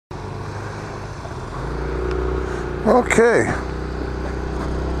Okay,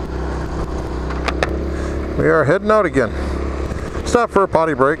 we are heading out again. Stop for a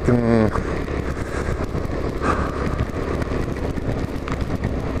potty break and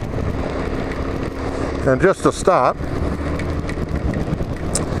just to stop,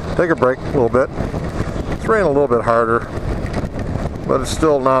 take a break a little bit. It's raining a little bit harder, but it's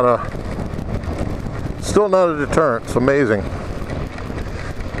still not a deterrent. It's amazing,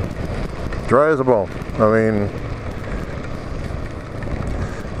 dry as a bone. I mean,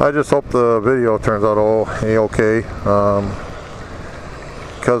 I just hope the video turns out okay,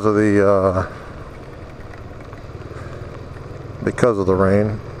 because of the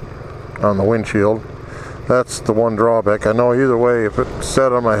rain on the windshield. That's the one drawback. I know either way, if it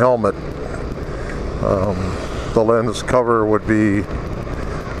sat on my helmet, the lens cover would be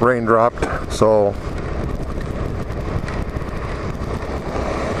raindropped. So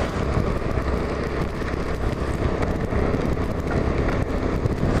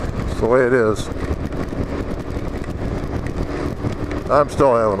the way it is. I'm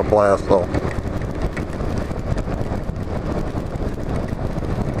still having a blast though.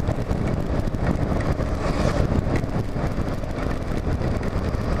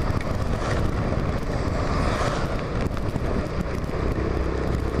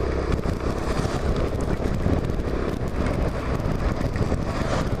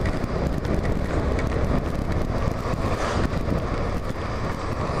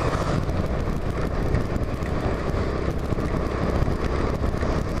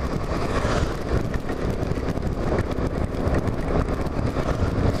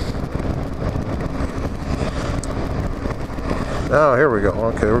 Oh, here we go.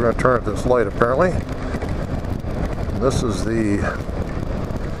 Okay, we're going to turn at this light apparently. This is the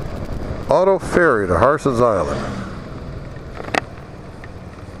auto ferry to Harsen Island.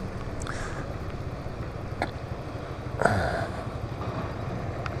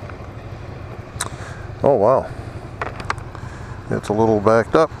 Oh wow. It's a little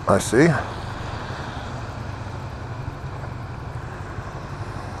backed up, I see.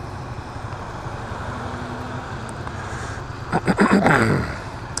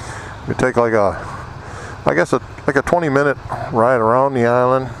 We take like a 20-minute ride around the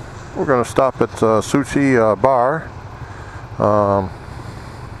island. We're going to stop at Sushi Bar.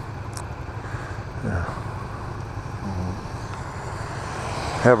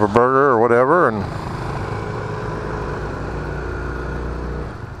 Have a burger or whatever, and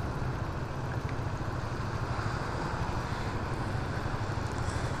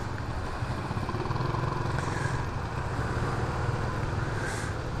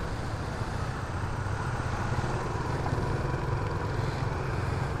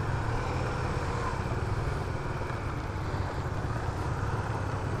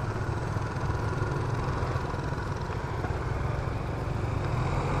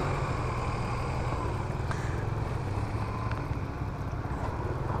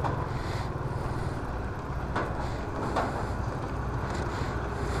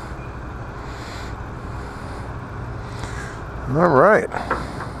all right.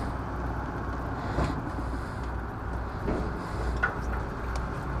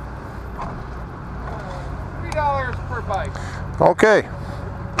 $3 per bike. Okay.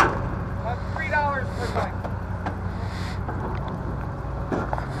 $3 per bike.